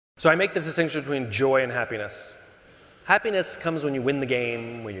So I make this distinction between joy and happiness. Happiness comes when you win the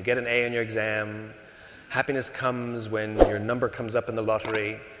game, when you get an A on your exam. Happiness comes when your number comes up in the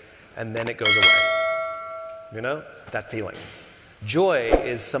lottery, and then it goes away. You know, that feeling. Joy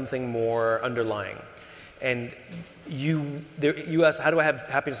is something more underlying. And you ask, how do I have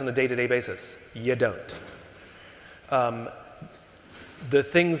happiness on a day-to-day basis? You don't. The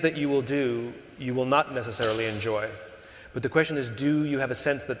things that you will do, you will not necessarily enjoy. But the question is, do you have a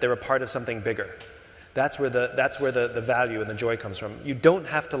sense that they're a part of something bigger? That's where the value and the joy comes from. You don't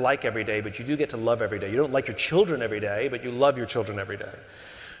have to like every day, but you do get to love every day. You don't like your children every day, but you love your children every day,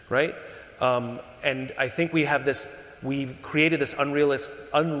 right? And I think we've created this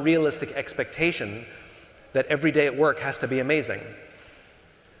unrealistic expectation that every day at work has to be amazing.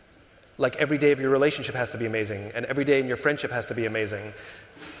 Like every day of your relationship has to be amazing, and every day in your friendship has to be amazing.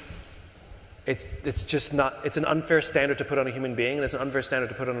 It's just not, it's an unfair standard to put on a human being, and it's an unfair standard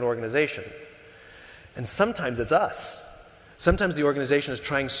to put on an organization. And sometimes it's us. Sometimes the organization is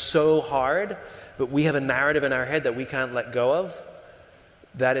trying so hard, but we have a narrative in our head that we can't let go of,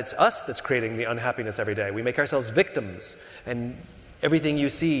 that it's us that's creating the unhappiness every day. We make ourselves victims, and everything you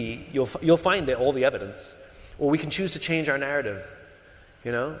see, you'll find all the evidence. Or we can choose to change our narrative,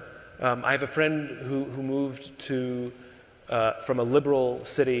 you know? I have a friend who moved from a liberal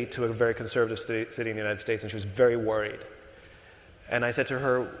city to a very conservative city in the United States, and she was very worried. And I said to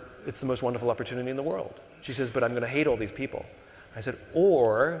her, it's the most wonderful opportunity in the world. She says, but I'm going to hate all these people. I said,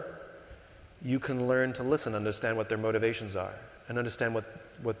 or you can learn to listen, understand what their motivations are, and understand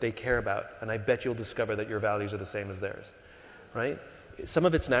what they care about. And I bet you'll discover that your values are the same as theirs, right? Some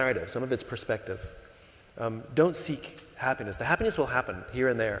of it's narrative, some of it's perspective. Don't seek happiness. The happiness will happen here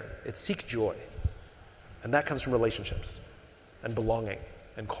and there. It's seek joy. And that comes from relationships and belonging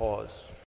and cause.